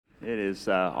It is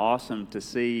awesome to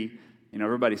see,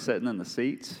 everybody sitting in the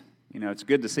seats. It's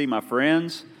good to see my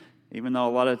friends, even though a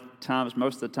lot of times,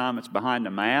 most of the time, it's behind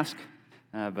a mask,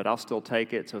 but I'll still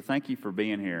take it. So thank you for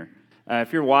being here.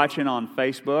 If you're watching on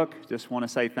Facebook, just want to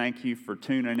say thank you for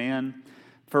tuning in,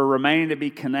 for remaining to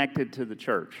be connected to the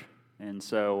church. And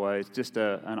so it's just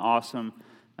an awesome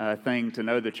thing to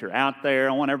know that you're out there.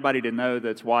 I want everybody to know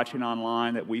that's watching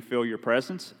online that we feel your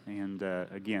presence. And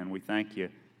again, we thank you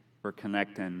for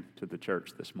connecting to the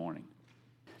church this morning.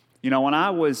 When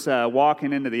I was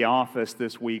walking into the office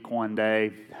this week one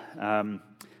day, I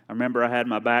remember I had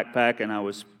my backpack and I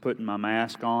was putting my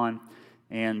mask on,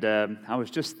 and I was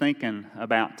just thinking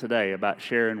about today, about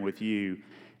sharing with you.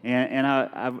 And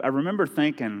I remember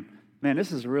thinking, man,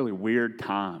 this is a really weird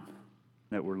time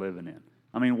that we're living in.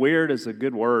 I mean, weird is a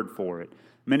good word for it.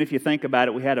 I mean, if you think about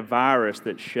it, we had a virus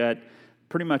that shut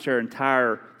pretty much our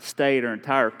entire state, our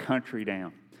entire country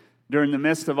down. During the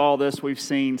midst of all this, we've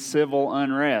seen civil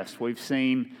unrest, we've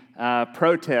seen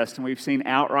protests, and we've seen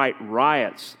outright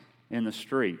riots in the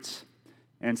streets.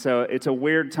 And so it's a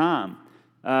weird time.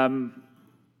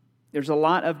 There's a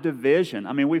lot of division.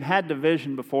 I mean, we've had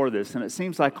division before this, and it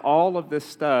seems like all of this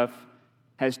stuff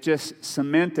has just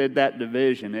cemented that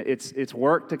division. It's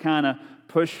worked to kind of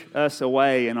push us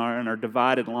away in our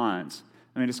divided lines.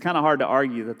 I mean, it's kind of hard to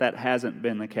argue that hasn't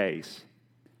been the case.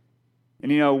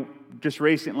 And just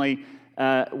recently,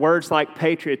 words like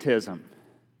patriotism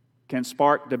can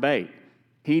spark debate,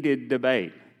 heated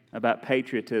debate about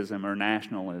patriotism or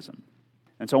nationalism.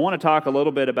 And so I want to talk a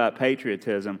little bit about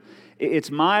patriotism.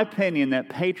 It's my opinion that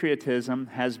patriotism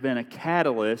has been a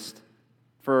catalyst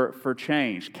for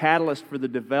change, catalyst for the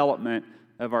development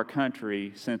of our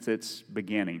country since its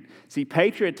beginning. See,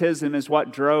 patriotism is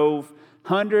what drove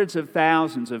hundreds of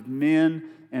thousands of men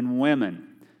and women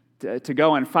to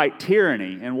go and fight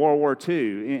tyranny in World War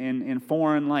II in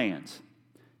foreign lands.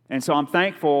 And so I'm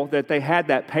thankful that they had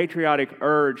that patriotic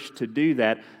urge to do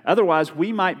that. Otherwise,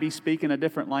 we might be speaking a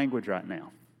different language right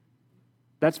now.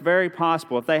 That's very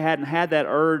possible. If they hadn't had that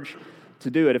urge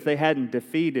to do it, if they hadn't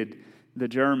defeated the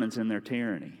Germans in their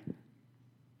tyranny.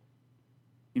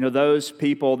 Those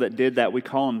people that did that, we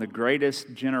call them the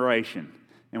greatest generation.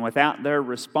 And without their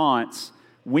response,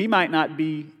 we might not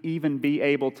even be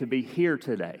able to be here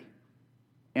today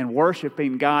and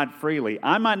worshiping God freely.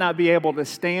 I might not be able to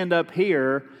stand up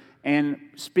here and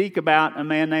speak about a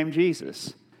man named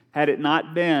Jesus had it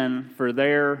not been for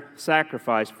their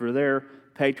sacrifice, for their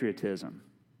patriotism.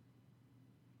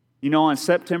 On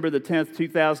September the 10th,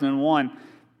 2001,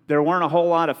 there weren't a whole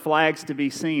lot of flags to be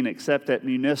seen except at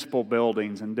municipal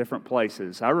buildings and different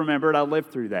places. I remember it. I lived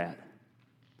through that.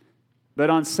 But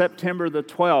on September the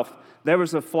 12th, there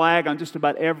was a flag on just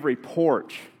about every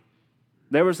porch.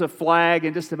 There was a flag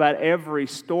in just about every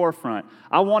storefront.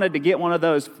 I wanted to get one of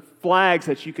those flags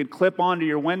that you could clip onto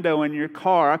your window in your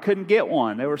car. I couldn't get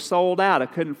one. They were sold out. I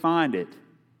couldn't find it.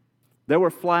 There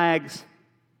were flags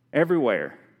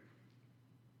everywhere.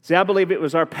 See, I believe it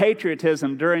was our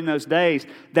patriotism during those days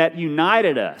that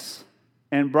united us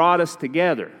and brought us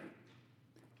together,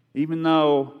 even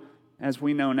though, as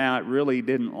we know now, it really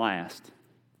didn't last.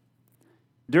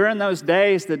 During those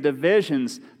days, the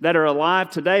divisions that are alive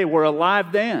today were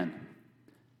alive then.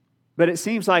 But it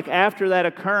seems like after that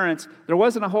occurrence, there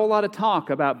wasn't a whole lot of talk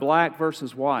about black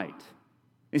versus white.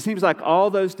 It seems like all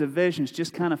those divisions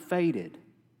just kind of faded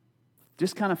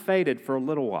for a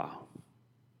little while.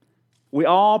 We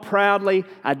all proudly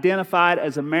identified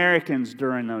as Americans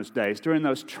during those days, during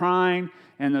those trying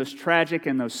and those tragic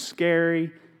and those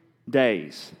scary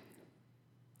days.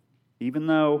 Even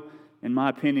though, in my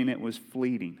opinion, it was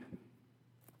fleeting.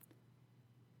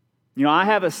 I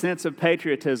have a sense of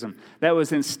patriotism that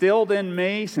was instilled in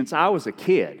me since I was a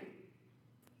kid.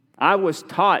 I was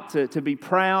taught to be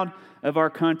proud of our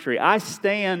country. I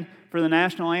stand for the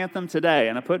national anthem today,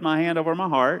 and I put my hand over my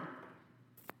heart,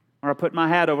 or I put my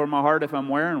hat over my heart if I'm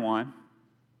wearing one.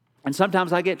 And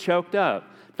sometimes I get choked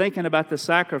up thinking about the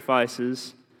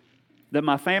sacrifices that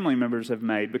my family members have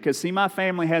made. Because, see, my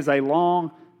family has a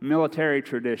long military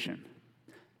tradition.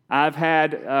 I've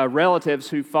had relatives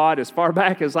who fought as far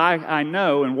back as I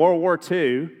know in World War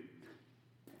II,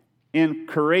 in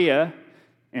Korea,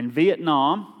 in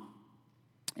Vietnam,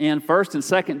 in First and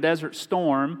Second Desert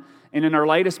Storm, and in our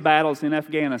latest battles in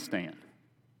Afghanistan.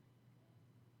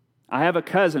 I have a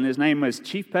cousin, his name was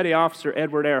Chief Petty Officer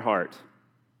Edward Earhart.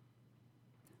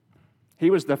 He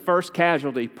was the first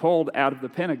casualty pulled out of the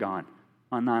Pentagon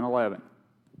on 9/11.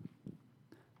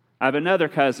 I have another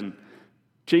cousin,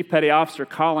 Chief Petty Officer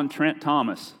Colin Trent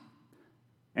Thomas,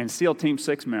 and SEAL Team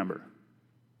 6 member,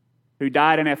 who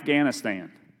died in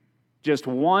Afghanistan just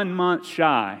 1 month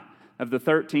shy of the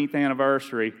 13th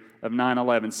anniversary of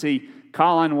 9/11. See,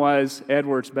 Colin was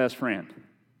Edward's best friend,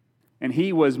 and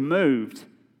he was moved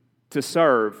to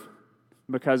serve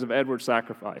because of Edward's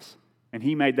sacrifice, and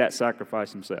he made that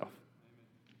sacrifice himself.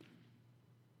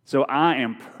 So I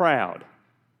am proud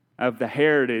of the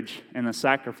heritage and the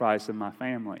sacrifice of my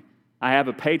family. I have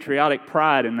a patriotic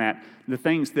pride in that, the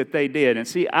things that they did. And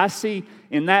see,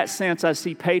 in that sense, I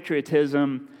see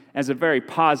patriotism as a very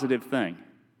positive thing.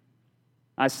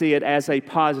 I see it as a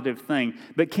positive thing.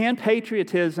 But can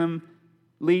patriotism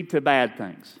lead to bad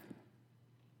things?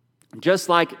 Just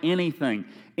like anything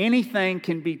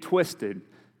can be twisted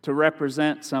to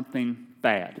represent something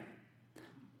bad.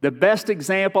 The best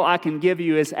example I can give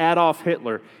you is Adolf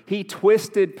Hitler. He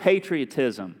twisted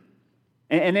patriotism,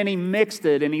 and then he mixed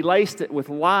it and he laced it with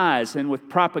lies and with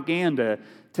propaganda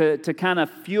to kind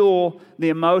of fuel the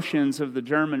emotions of the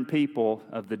German people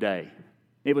of the day.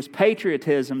 It was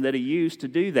patriotism that he used to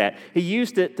do that. He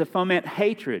used it to foment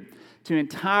hatred to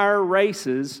entire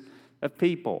races of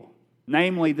people,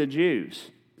 namely the Jews.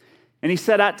 And he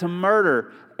set out to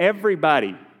murder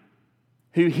everybody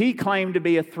who he claimed to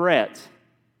be a threat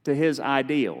to his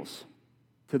ideals,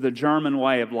 to the German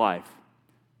way of life.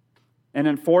 And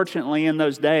unfortunately, in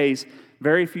those days,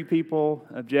 very few people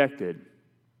objected.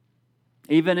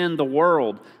 Even in the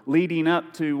world leading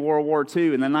up to World War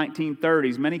II in the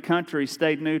 1930s, many countries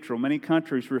stayed neutral. Many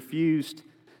countries refused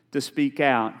to speak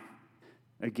out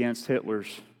against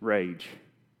Hitler's rage.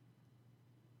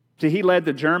 See, he led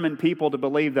the German people to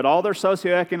believe that all their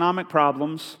socioeconomic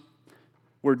problems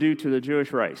were due to the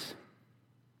Jewish race.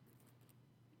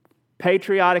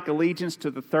 Patriotic allegiance to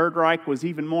the Third Reich was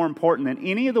even more important than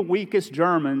any of the weakest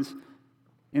Germans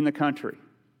in the country.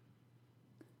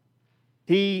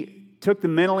 He took the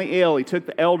mentally ill, he took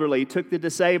the elderly, he took the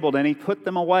disabled, and he put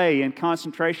them away in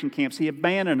concentration camps. He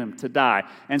abandoned them to die,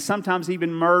 and sometimes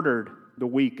even murdered the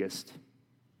weakest.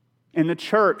 And the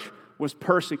church was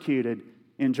persecuted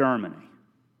in Germany.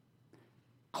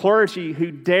 Clergy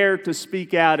who dared to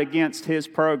speak out against his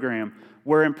program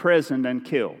were imprisoned and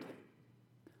killed.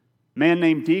 A man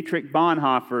named Dietrich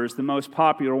Bonhoeffer is the most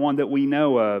popular one that we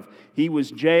know of. He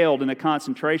was jailed in a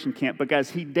concentration camp because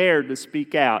he dared to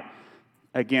speak out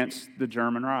against the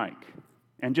German Reich.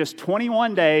 And just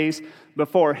 21 days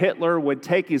before Hitler would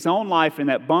take his own life in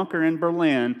that bunker in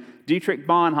Berlin, Dietrich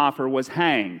Bonhoeffer was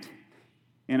hanged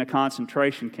in a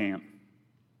concentration camp.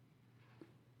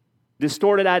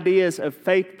 Distorted ideas of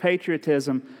fake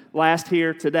patriotism last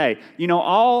here today. You know,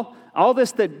 all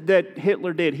this that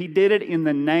Hitler did, he did it in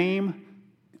the name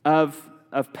of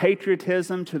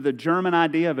patriotism to the German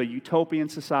idea of a utopian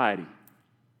society.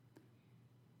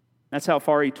 That's how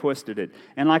far he twisted it.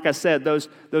 And like I said, those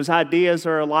ideas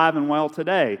are alive and well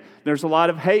today. There's a lot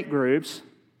of hate groups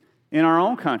in our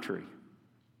own country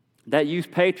that use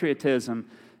patriotism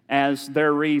as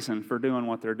their reason for doing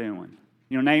what they're doing.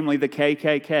 You know, namely the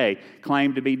KKK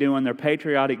claim to be doing their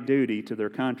patriotic duty to their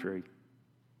country.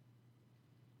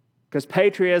 Because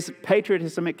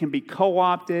patriotism, it can be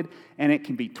co-opted, and it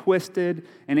can be twisted,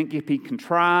 and it can be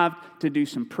contrived to do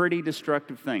some pretty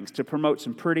destructive things, to promote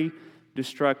some pretty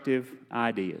destructive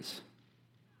ideas.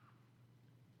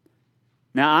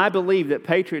 Now, I believe that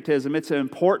patriotism, it's an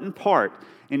important part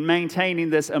in maintaining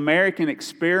this American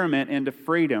experiment into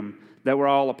freedom that we're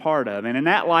all a part of. And in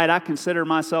that light, I consider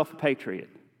myself a patriot.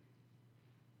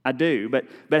 I do.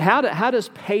 But how does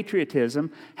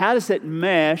patriotism, how does it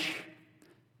mesh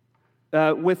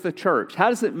with the church? How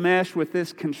does it mesh with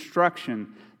this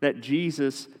construction that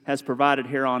Jesus has provided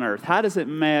here on earth? How does it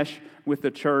mesh with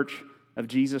the church of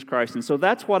Jesus Christ? And so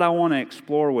that's what I want to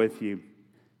explore with you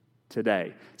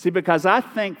today. See, because I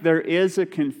think there is a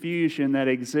confusion that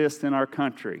exists in our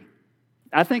country.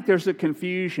 I think there's a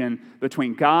confusion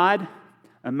between God,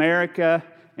 America,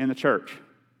 and the church.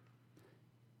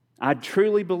 I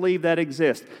truly believe that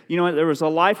exists. You know, there was a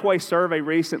Lifeway survey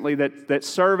recently that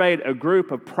surveyed a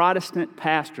group of Protestant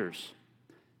pastors.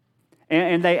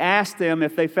 And they asked them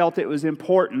if they felt it was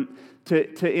important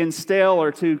to instill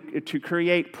or to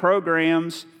create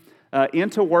programs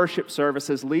into worship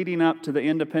services leading up to the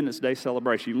Independence Day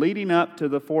celebration, leading up to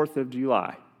the 4th of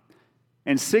July.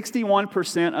 And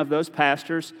 61% of those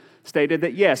pastors stated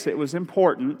that, yes, it was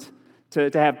important to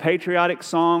have patriotic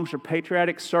songs or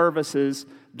patriotic services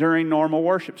during normal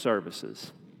worship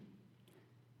services.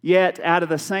 Yet, out of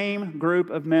the same group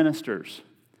of ministers,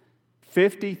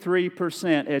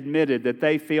 53% admitted that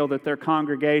they feel that their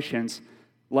congregations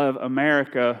love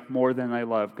America more than they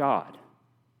love God.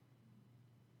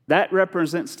 That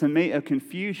represents to me a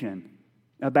confusion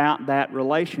about that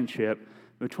relationship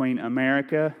between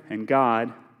America and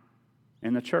God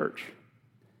and the church.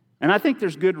 And I think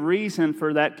there's good reason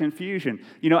for that confusion.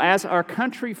 You know, as our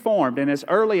country formed, and as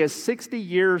early as 60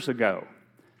 years ago,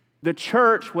 the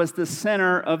church was the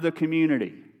center of the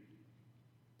community.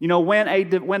 You know, when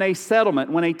a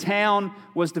settlement, when a town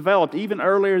was developed, even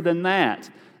earlier than that,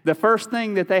 the first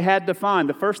thing that they had to find,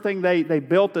 the first thing they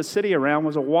built a city around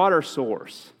was a water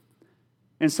source.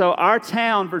 And so our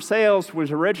town, Versailles,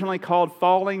 was originally called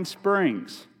Falling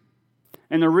Springs.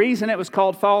 And the reason it was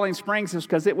called Falling Springs is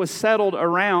because it was settled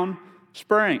around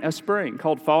a spring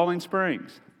called Falling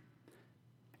Springs.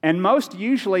 And most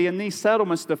usually in these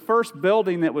settlements, the first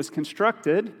building that was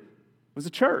constructed was a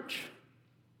church.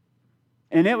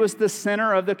 And it was the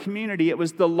center of the community. It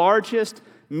was the largest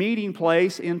meeting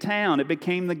place in town. It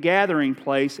became the gathering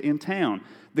place in town.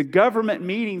 The government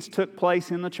meetings took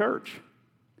place in the church.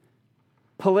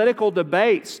 Political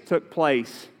debates took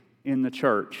place in the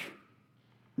church.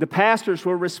 The pastors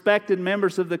were respected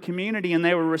members of the community, and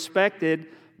they were respected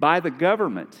by the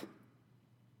government.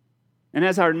 And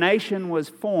as our nation was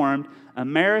formed,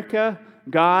 America,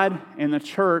 God, and the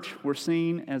church were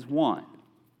seen as one.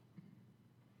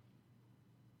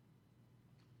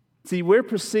 See, we're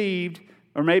perceived,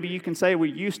 or maybe you can say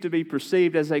we used to be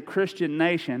perceived as a Christian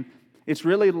nation. It's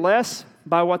really less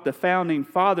by what the founding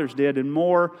fathers did and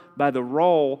more by the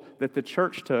role that the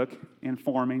church took in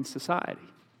forming society.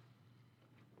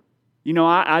 You know,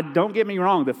 I don't get me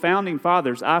wrong, the founding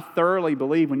fathers, I thoroughly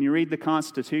believe when you read the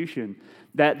Constitution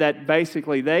that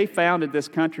basically they founded this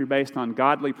country based on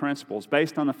godly principles,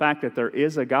 based on the fact that there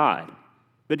is a God.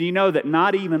 But do you know that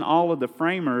not even all of the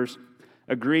framers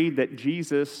agreed that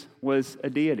Jesus was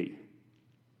a deity,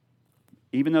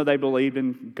 even though they believed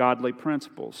in godly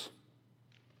principles?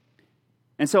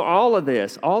 And so all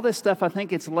this stuff, I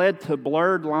think it's led to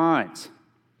blurred lines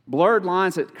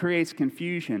that creates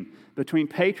confusion between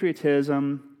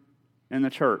patriotism and the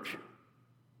church.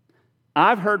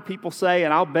 I've heard people say,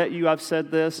 and I'll bet you I've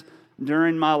said this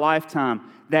during my lifetime,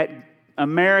 that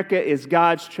America is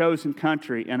God's chosen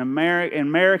country and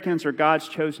Americans are God's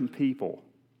chosen people.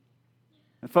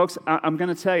 And folks, I'm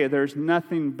going to tell you, there's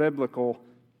nothing biblical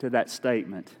to that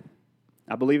statement.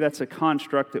 I believe that's a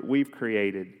construct that we've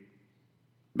created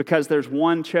because there's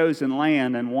one chosen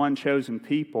land and one chosen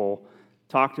people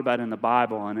talked about in the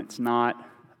Bible, and it's not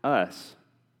us.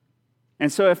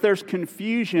 And so if there's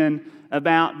confusion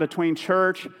between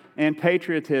church and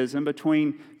patriotism,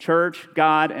 between church,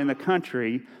 God, and the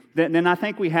country, then I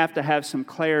think we have to have some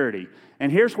clarity.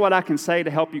 And here's what I can say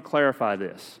to help you clarify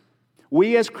this.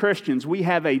 We as Christians, we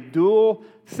have a dual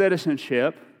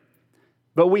citizenship,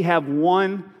 but we have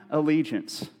one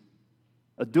allegiance.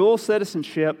 A dual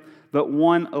citizenship, but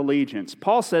one allegiance.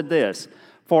 Paul said this,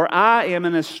 "For I am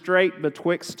in a strait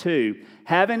betwixt two,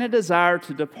 having a desire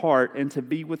to depart and to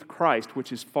be with Christ,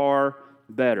 which is far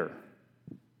better."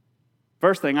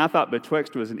 First thing, I thought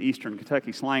betwixt was an Eastern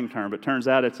Kentucky slang term, but turns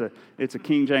out it's a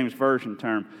King James Version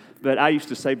term. But I used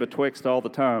to say betwixt all the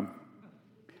time.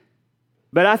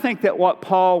 But I think that what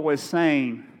Paul was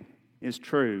saying is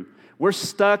true. We're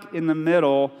stuck in the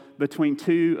middle between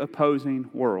two opposing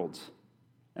worlds,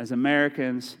 as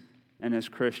Americans and as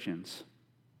Christians.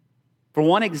 For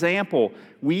one example,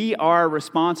 we are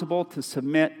responsible to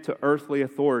submit to earthly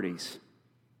authorities.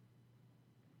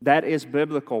 That is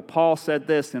biblical. Paul said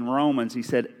this in Romans. He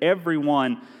said,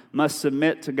 "Everyone must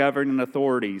submit to governing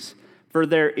authorities, for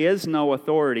there is no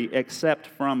authority except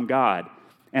from God,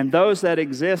 and those that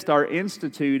exist are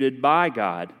instituted by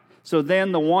God. So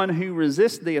then the one who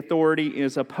resists the authority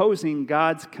is opposing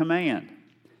God's command,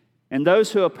 and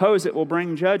those who oppose it will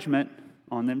bring judgment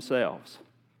on themselves."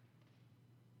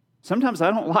 Sometimes I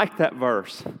don't like that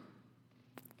verse,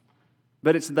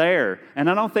 but it's there. And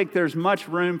I don't think there's much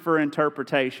room for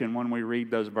interpretation when we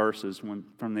read those verses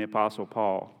from the Apostle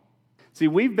Paul. See,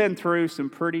 we've been through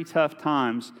some pretty tough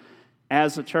times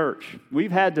as a church.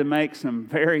 We've had to make some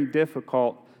very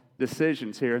difficult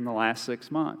decisions here in the last 6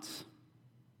 months.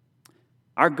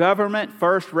 Our government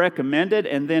first recommended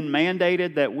and then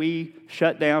mandated that we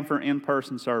shut down for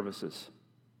in-person services.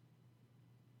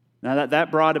 Now, that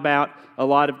brought about a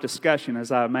lot of discussion,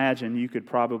 as I imagine you could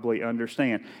probably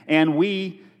understand. And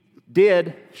we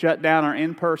did shut down our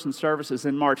in-person services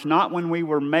in March, not when we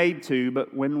were made to,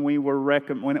 but when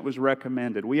it was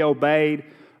recommended. We obeyed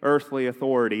earthly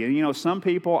authority. And, you know, some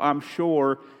people, I'm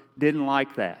sure, didn't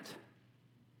like that.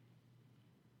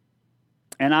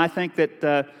 And I think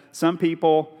that some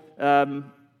people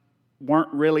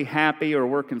weren't really happy or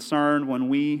were concerned when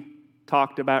we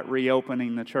talked about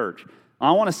reopening the church.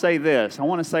 I want to say this. I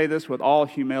want to say this with all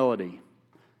humility.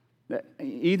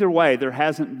 Either way, there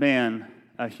hasn't been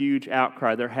a huge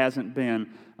outcry. There hasn't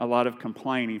been a lot of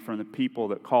complaining from the people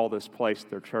that call this place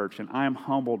their church, and I am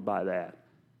humbled by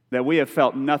that we have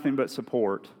felt nothing but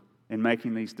support in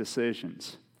making these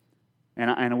decisions.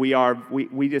 And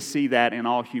we just see that in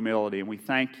all humility, and we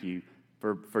thank you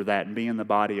for that and being the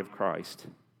body of Christ.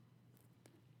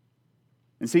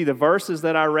 And see, the verses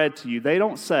that I read to you, they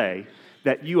don't say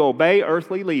that you obey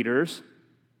earthly leaders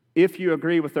if you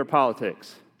agree with their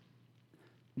politics.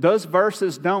 Those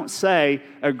verses don't say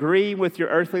agree with your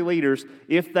earthly leaders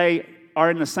if they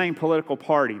are in the same political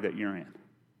party that you're in.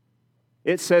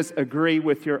 It says agree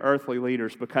with your earthly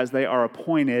leaders because they are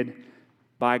appointed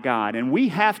by God. And we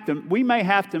may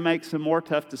have to make some more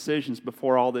tough decisions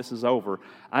before all this is over.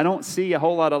 I don't see a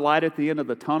whole lot of light at the end of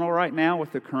the tunnel right now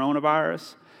with the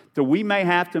coronavirus. So we may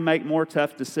have to make more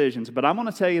tough decisions. But I'm going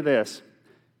to tell you this.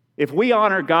 If we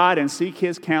honor God and seek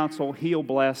His counsel, He'll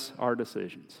bless our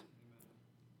decisions.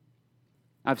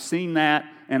 I've seen that,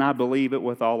 and I believe it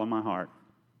with all of my heart.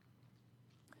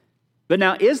 But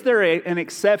now, is there an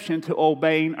exception to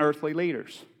obeying earthly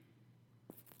leaders?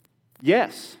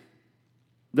 Yes,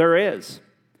 there is.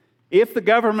 If the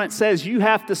government says you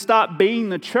have to stop being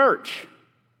the church,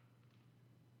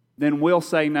 then we'll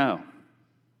say no.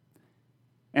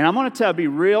 And I'm going to be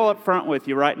real up front with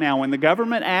you right now. When the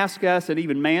government asked us and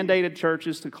even mandated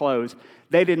churches to close,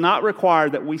 they did not require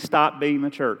that we stop being the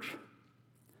church.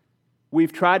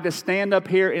 We've tried to stand up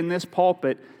here in this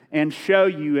pulpit and show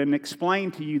you and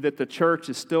explain to you that the church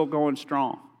is still going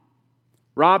strong.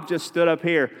 Rob just stood up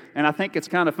here, and I think it's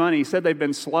kind of funny. He said they've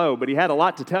been slow, but he had a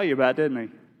lot to tell you about, didn't he?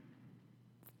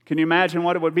 Can you imagine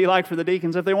what it would be like for the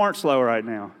deacons if they weren't slow right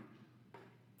now?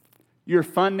 You're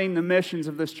funding the missions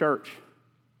of this church.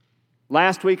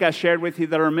 Last week I shared with you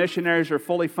that our missionaries are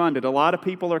fully funded. A lot of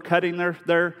people are cutting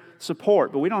their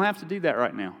support, but we don't have to do that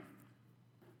right now.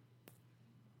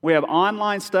 We have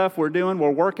online stuff we're doing. We're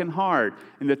working hard,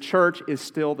 and the church is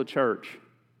still the church.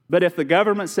 But if the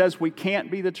government says we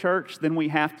can't be the church, then we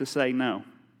have to say no.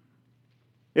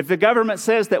 If the government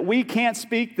says that we can't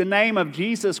speak the name of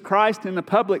Jesus Christ in the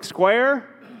public square,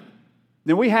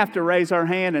 then we have to raise our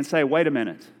hand and say, wait a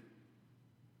minute.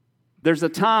 There's a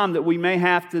time that we may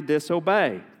have to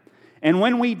disobey. And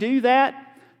when we do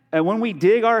that, and when we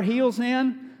dig our heels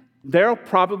in, there'll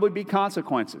probably be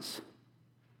consequences.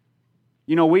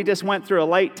 You know, we just went through a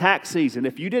late tax season.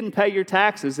 If you didn't pay your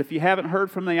taxes, if you haven't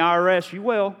heard from the IRS, you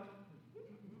will.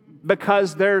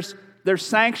 Because there's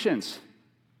sanctions.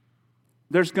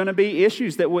 There's going to be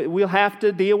issues that we'll have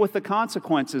to deal with the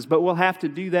consequences, but we'll have to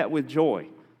do that with joy.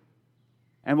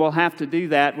 And we'll have to do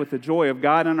that with the joy of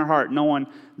God in our heart, knowing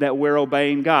that we're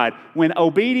obeying God. When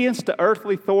obedience to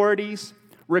earthly authorities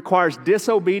requires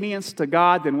disobedience to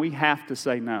God, then we have to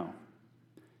say no.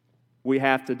 We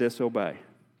have to disobey.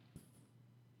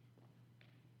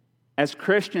 As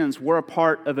Christians, we're a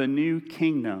part of a new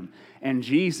kingdom, and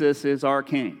Jesus is our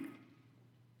King.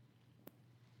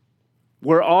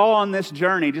 We're all on this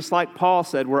journey, just like Paul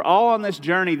said, we're all on this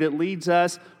journey that leads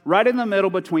us right in the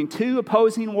middle between two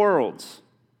opposing worlds.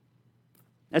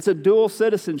 That's a dual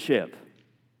citizenship.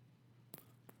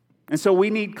 And so we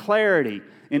need clarity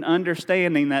in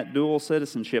understanding that dual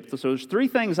citizenship. So there's three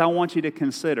things I want you to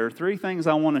consider, three things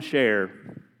I want to share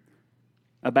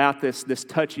about this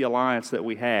touchy alliance that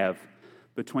we have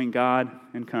between God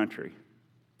and country.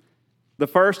 The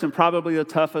first and probably the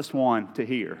toughest one to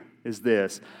hear is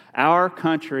this: our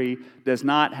country does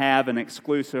not have an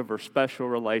exclusive or special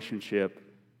relationship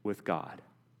with God.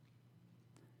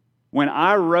 When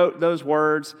I wrote those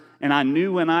words, and I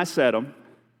knew when I said them,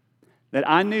 that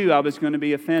I knew I was going to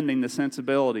be offending the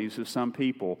sensibilities of some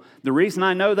people. The reason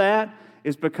I know that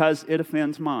is because it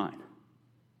offends mine.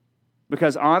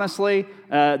 Because honestly,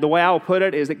 the way I'll put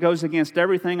it is it goes against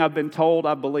everything I've been told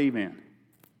I believe in.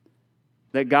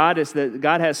 That God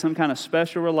has some kind of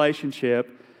special relationship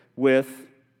with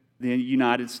the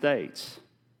United States.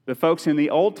 But folks, in the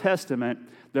Old Testament,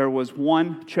 there was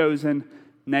one chosen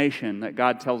nation that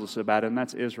God tells us about, and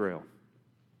that's Israel.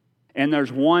 And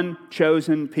there's one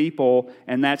chosen people,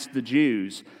 and that's the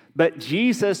Jews. But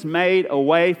Jesus made a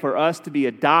way for us to be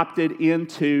adopted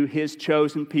into His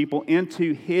chosen people,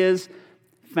 into His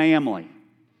family.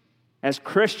 As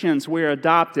Christians, we're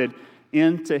adopted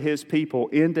into His people,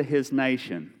 into His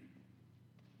nation.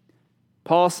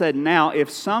 Paul said, now, if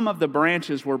some of the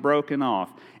branches were broken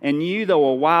off, and you, though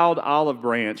a wild olive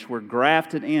branch, were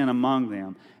grafted in among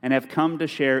them, and have come to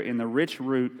share in the rich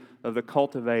root of the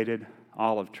cultivated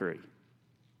olive tree.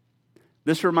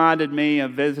 This reminded me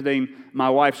of visiting my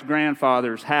wife's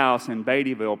grandfather's house in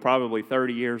Beattyville probably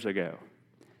 30 years ago.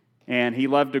 And he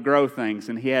loved to grow things,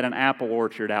 and he had an apple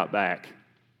orchard out back.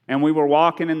 And we were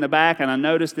walking in the back, and I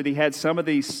noticed that he had some of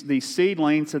these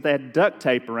seedlings that they had duct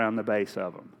tape around the base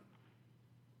of them.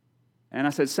 And I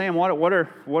said, Sam, why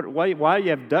do you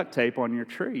have duct tape on your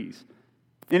trees?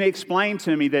 And he explained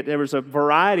to me that there was a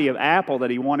variety of apple that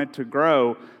he wanted to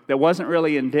grow that wasn't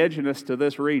really indigenous to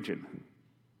this region.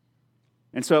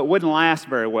 And so it wouldn't last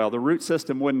very well. The root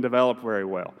system wouldn't develop very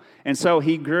well. And so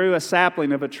he grew a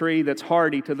sapling of a tree that's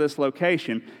hardy to this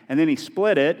location, and then he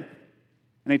split it,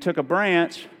 and he took a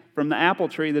branch from the apple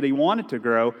tree that he wanted to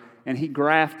grow, and he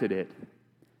grafted it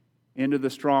into the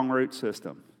strong root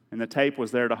system. And the tape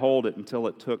was there to hold it until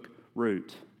it took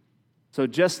root. So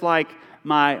just like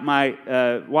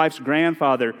my wife's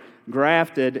grandfather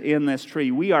grafted in this tree,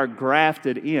 we are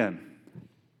grafted in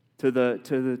to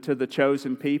the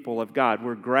chosen people of God.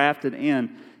 We're grafted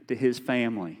in to His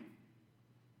family.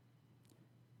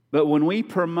 But when we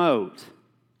promote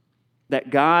that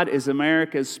God is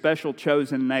America's special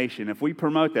chosen nation, if we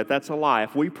promote that, that's a lie.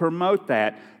 If we promote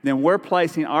that, then we're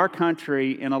placing our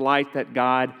country in a light that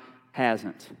God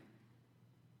hasn't.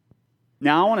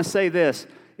 Now, I want to say this.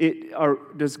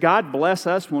 Does God bless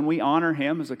us when we honor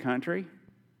Him as a country?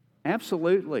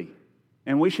 Absolutely.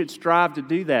 And we should strive to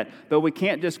do that. But we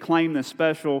can't just claim this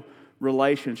special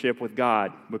relationship with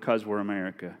God because we're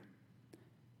America.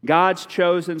 God's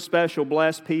chosen, special,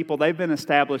 blessed people, they've been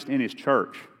established in His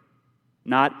church,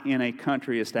 not in a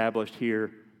country established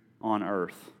here on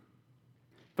earth.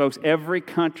 Folks, every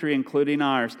country, including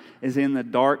ours, is in the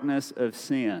darkness of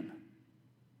sin.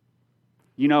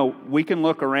 You know, we can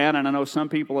look around, and I know some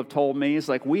people have told me, it's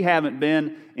like we haven't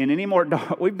been in any more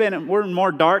we're in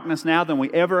more darkness now than we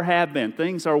ever have been.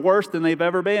 Things are worse than they've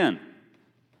ever been.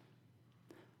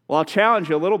 Well, I'll challenge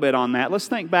you a little bit on that. Let's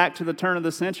think back to the turn of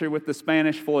the century with the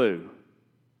Spanish flu.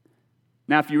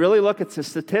 Now, if you really look at the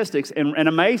statistics, and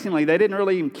amazingly, they didn't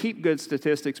really even keep good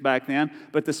statistics back then,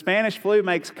 but the Spanish flu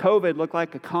makes COVID look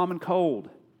like a common cold.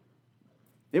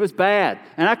 It was bad.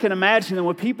 And I can imagine that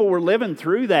when people were living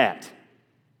through that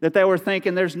they were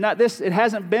thinking, it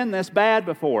hasn't been this bad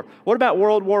before. What about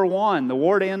World War I, the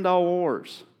war to end all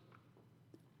wars?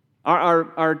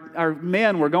 Our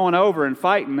men were going over and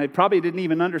fighting. They probably didn't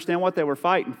even understand what they were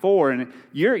fighting for. And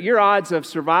your odds of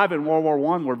surviving World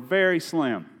War I were very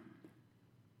slim.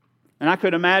 And I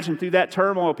could imagine through that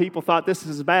turmoil, people thought this is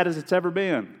as bad as it's ever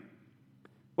been.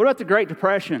 What about the Great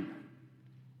Depression?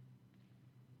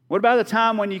 What about the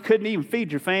time when you couldn't even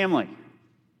feed your family?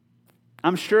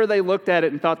 I'm sure they looked at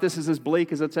it and thought this is as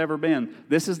bleak as it's ever been.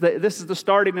 This is the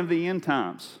starting of the end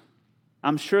times.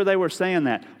 I'm sure they were saying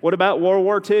that. What about World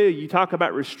War II? You talk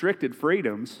about restricted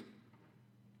freedoms.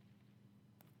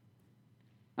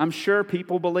 I'm sure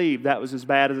people believed that was as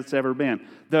bad as it's ever been.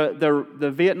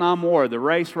 The Vietnam War, the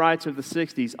race riots of the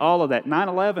 60s, all of that.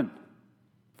 9/11.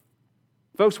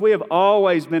 Folks, we have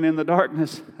always been in the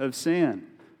darkness of sin.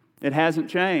 It hasn't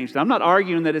changed. I'm not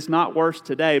arguing that it's not worse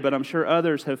today, but I'm sure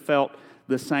others have felt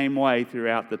the same way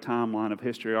throughout the timeline of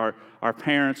history. Our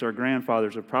parents, our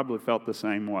grandfathers have probably felt the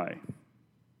same way.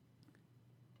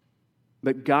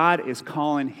 But God is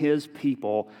calling His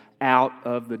people out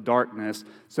of the darkness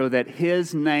so that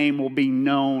His name will be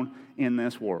known in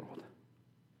this world.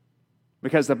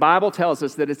 Because the Bible tells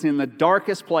us that it's in the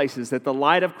darkest places that the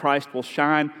light of Christ will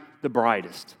shine the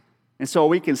brightest. And so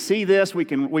we can see this, we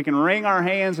can wring our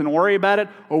hands and worry about it,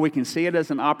 or we can see it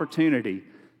as an opportunity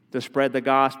to spread the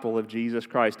gospel of Jesus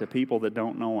Christ to people that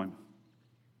don't know Him.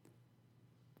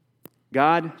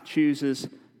 God chooses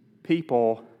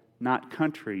people, not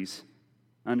countries,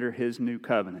 under His new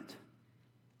covenant.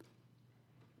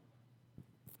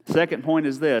 Second point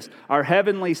is this: our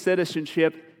heavenly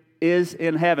citizenship is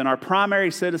in heaven. Our primary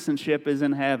citizenship is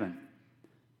in heaven.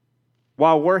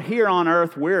 While we're here on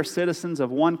earth, we're citizens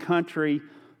of one country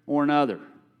or another.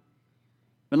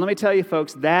 But let me tell you,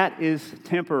 folks, that is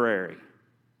temporary.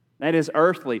 That is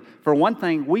earthly. For one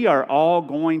thing, we are all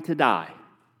going to die.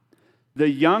 The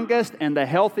youngest and the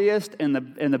healthiest and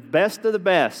the best of the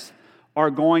best are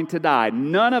going to die.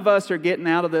 None of us are getting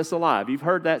out of this alive. You've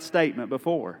heard that statement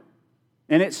before.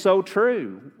 And it's so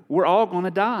true. We're all going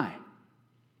to die.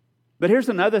 But here's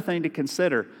another thing to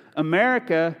consider.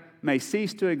 America may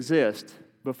cease to exist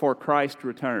before Christ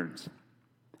returns.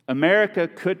 America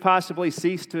could possibly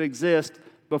cease to exist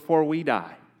before we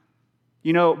die.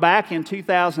 You know, back in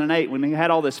 2008, when we had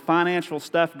all this financial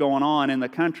stuff going on in the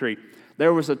country,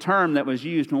 there was a term that was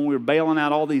used when we were bailing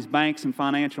out all these banks and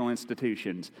financial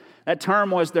institutions. That term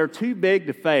was, they're too big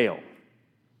to fail.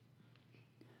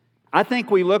 I think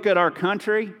we look at our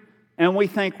country and we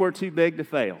think we're too big to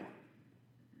fail.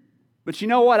 But you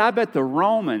know what? I bet the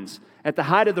Romans, at the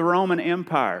height of the Roman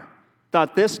Empire,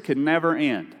 thought this could never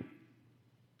end.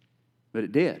 But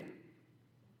it did.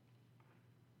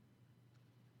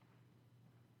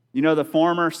 You know the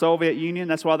former Soviet Union?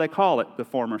 That's why they call it the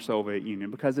former Soviet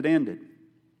Union, because it ended.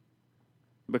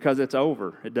 Because it's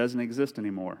over. It doesn't exist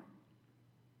anymore.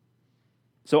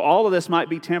 So all of this might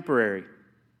be temporary.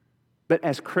 But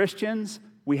as Christians,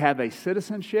 we have a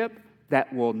citizenship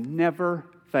that will never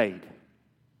fade.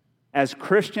 As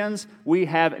Christians, we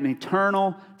have an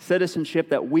eternal citizenship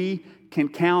that we can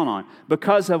count on.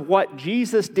 Because of what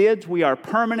Jesus did, we are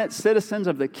permanent citizens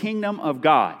of the kingdom of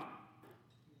God.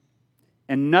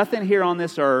 And nothing here on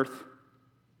this earth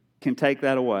can take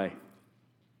that away.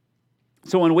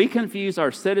 So when we confuse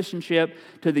our citizenship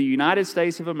to the United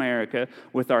States of America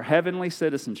with our heavenly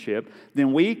citizenship,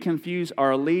 then we confuse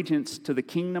our allegiance to the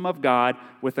kingdom of God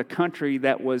with a country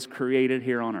that was created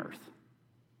here on earth.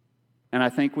 And I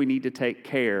think we need to take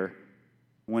care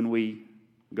when we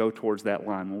go towards that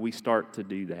line, when we start to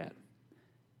do that.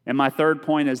 And my third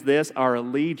point is this: our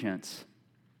allegiance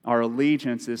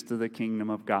is to the kingdom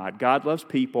of God. God loves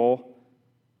people,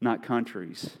 not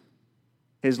countries.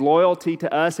 His loyalty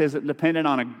to us isn't dependent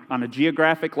on a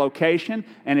geographic location,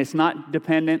 and it's not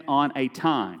dependent on a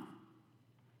time.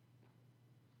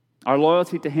 Our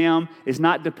loyalty to Him is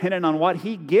not dependent on what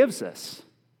He gives us,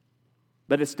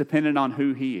 but it's dependent on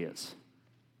who He is.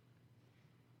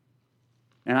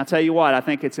 And I tell you what, I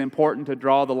think it's important to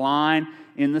draw the line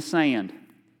in the sand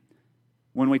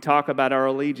when we talk about our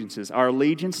allegiances. Our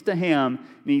allegiance to Him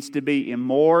needs to be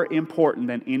more important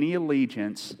than any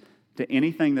allegiance to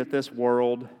anything that this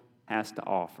world has to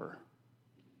offer.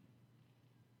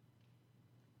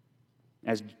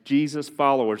 As Jesus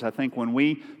followers, I think when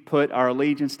we put our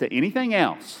allegiance to anything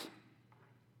else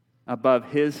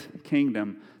above His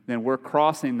kingdom, then we're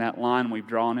crossing that line we've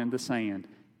drawn in the sand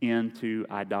into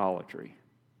idolatry.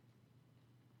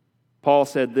 Paul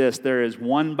said this: there is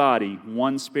one body,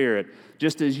 one Spirit.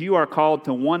 Just as you are called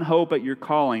to one hope at your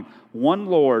calling, one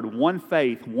Lord, one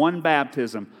faith, one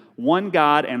baptism, one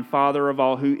God and Father of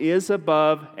all, who is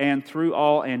above and through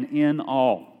all and in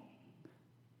all.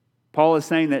 Paul is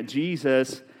saying that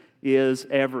Jesus is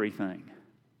everything.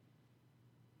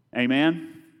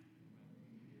 Amen?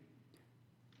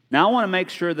 Now I want to make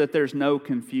sure that there's no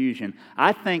confusion.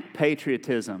 I think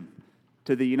patriotism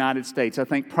to the United States, I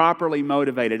think properly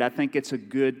motivated, I think it's a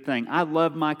good thing. I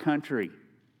love my country.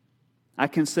 I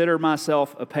consider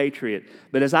myself a patriot.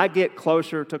 But as I get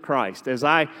closer to Christ, as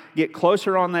I get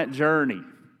closer on that journey,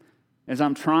 as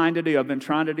I'm trying to do, I've been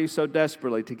trying to do so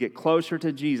desperately to get closer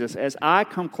to Jesus, as I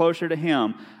come closer to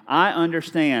Him, I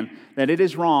understand that it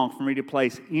is wrong for me to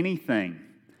place anything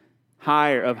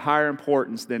of higher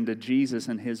importance than to Jesus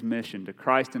and His mission, to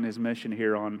Christ and His mission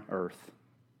here on earth.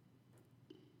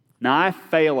 Now, I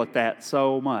fail at that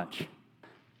so much.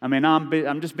 I mean,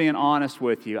 I'm just being honest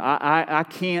with you. I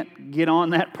can't get on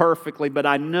that perfectly, but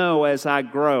I know as I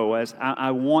grow, as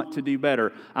I want to do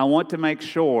better, I want to make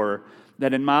sure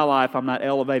that in my life I'm not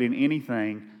elevating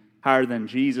anything higher than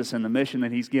Jesus and the mission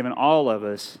that He's given all of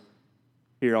us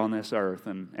here on this earth.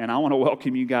 And I want to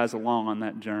welcome you guys along on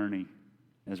that journey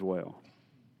as well.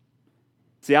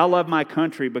 See, I love my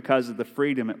country because of the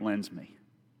freedom it lends me.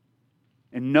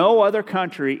 And no other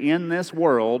country in this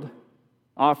world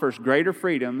offers greater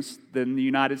freedoms than the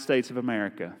United States of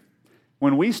America.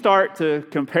 When we start to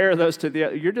compare those to the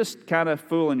other, you're just kind of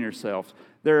fooling yourselves.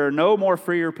 There are no more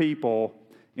freer people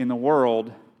in the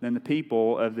world than the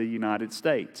people of the United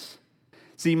States.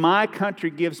 See, my country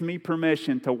gives me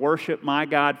permission to worship my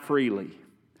God freely.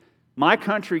 My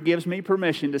country gives me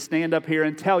permission to stand up here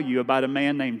and tell you about a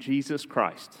man named Jesus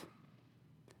Christ.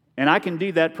 And I can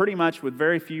do that pretty much with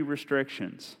very few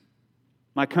restrictions.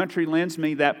 My country lends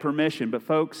me that permission, but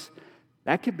folks,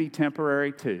 that could be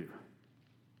temporary too.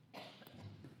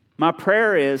 My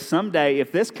prayer is someday,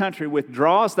 if this country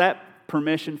withdraws that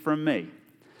permission from me,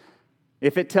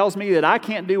 if it tells me that I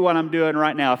can't do what I'm doing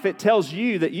right now, if it tells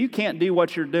you that you can't do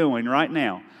what you're doing right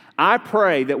now, I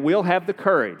pray that we'll have the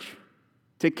courage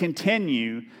to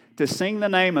continue to sing the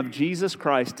name of Jesus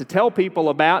Christ, to tell people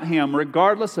about Him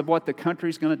regardless of what the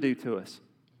country's going to do to us.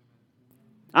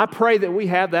 I pray that we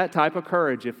have that type of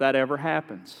courage if that ever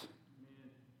happens.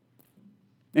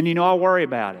 And I worry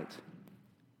about it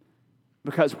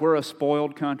because we're a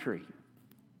spoiled country.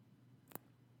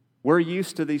 We're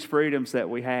used to these freedoms that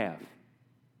we have.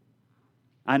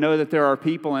 I know that there are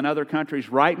people in other countries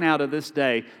right now to this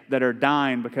day that are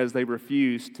dying because they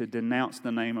refuse to denounce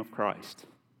the name of Christ.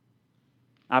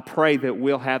 I pray that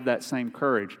we'll have that same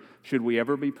courage should we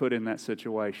ever be put in that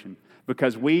situation,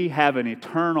 because we have an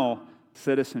eternal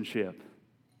citizenship.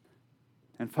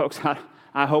 And folks,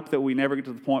 I hope that we never get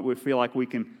to the point where we feel like we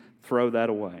can throw that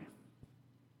away.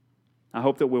 I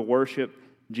hope that we'll worship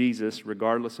Jesus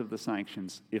regardless of the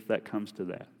sanctions, if that comes to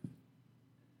that.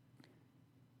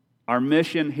 Our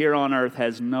mission here on earth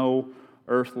has no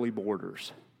earthly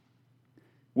borders.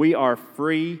 We are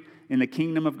free in the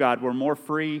kingdom of God. We're more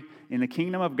free in the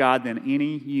kingdom of God than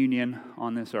any union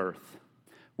on this earth.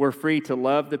 We're free to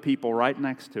love the people right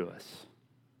next to us.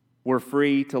 We're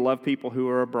free to love people who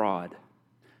are abroad.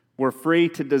 We're free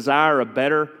to desire a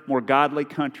better, more godly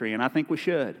country, and I think we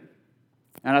should.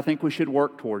 And I think we should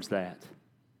work towards that.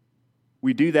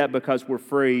 We do that because we're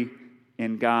free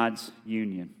in God's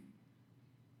union.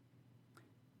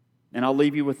 And I'll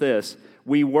leave you with this.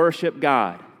 We worship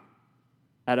God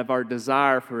out of our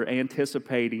desire for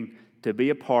anticipating to be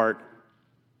a part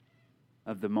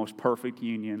of the most perfect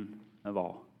union of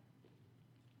all,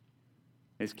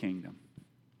 His kingdom.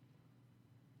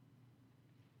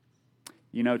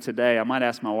 You know, today I might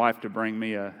ask my wife to bring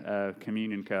me a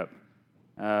communion cup.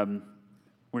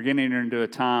 We're getting into a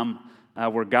time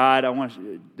where God,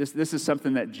 this is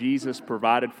something that Jesus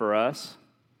provided for us.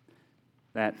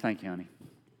 Thank you, honey.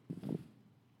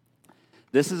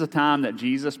 This is a time that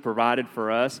Jesus provided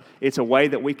for us. It's a way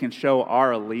that we can show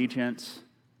our allegiance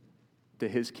to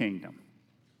His kingdom.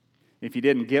 If you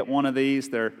didn't get one of these,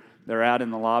 they're out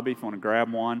in the lobby if you want to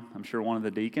grab one. I'm sure one of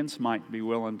the deacons might be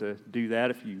willing to do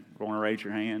that if you want to raise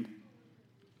your hand.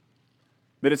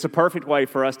 But it's a perfect way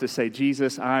for us to say,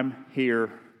 Jesus, I'm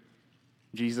here.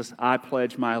 Jesus, I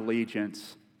pledge my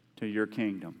allegiance to your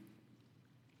kingdom.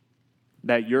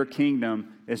 That your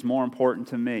kingdom is more important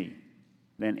to me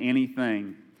than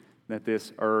anything that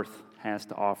this earth has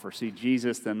to offer. See,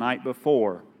 Jesus, the night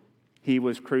before He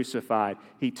was crucified,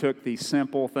 He took these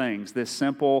simple things, this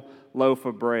simple loaf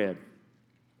of bread,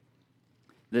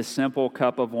 this simple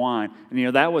cup of wine. And you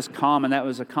know, that was common. That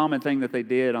was a common thing that they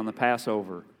did on the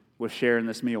Passover, was sharing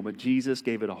this meal. But Jesus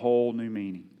gave it a whole new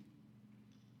meaning.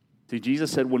 See,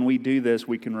 Jesus said when we do this,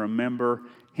 we can remember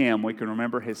Him. We can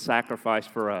remember His sacrifice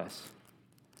for us.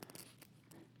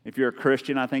 If you're a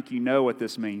Christian, I think you know what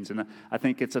this means. And I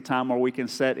think it's a time where we can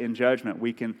set in judgment.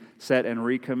 We can set and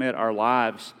recommit our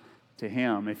lives to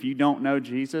Him. If you don't know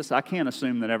Jesus, I can't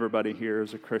assume that everybody here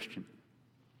is a Christian.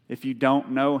 If you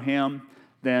don't know Him,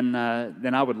 then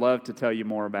I would love to tell you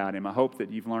more about Him. I hope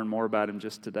that you've learned more about Him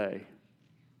just today.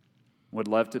 Would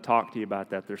love to talk to you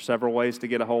about that. There's several ways to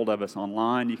get a hold of us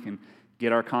online. You can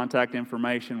get our contact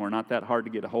information. We're not that hard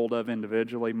to get a hold of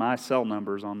individually. My cell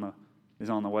number is on the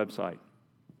website.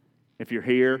 If you're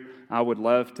here, I would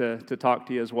love to talk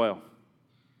to you as well.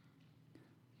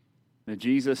 That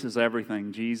Jesus is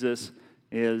everything. Jesus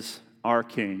is our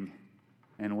King,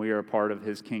 and we are a part of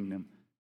His kingdom.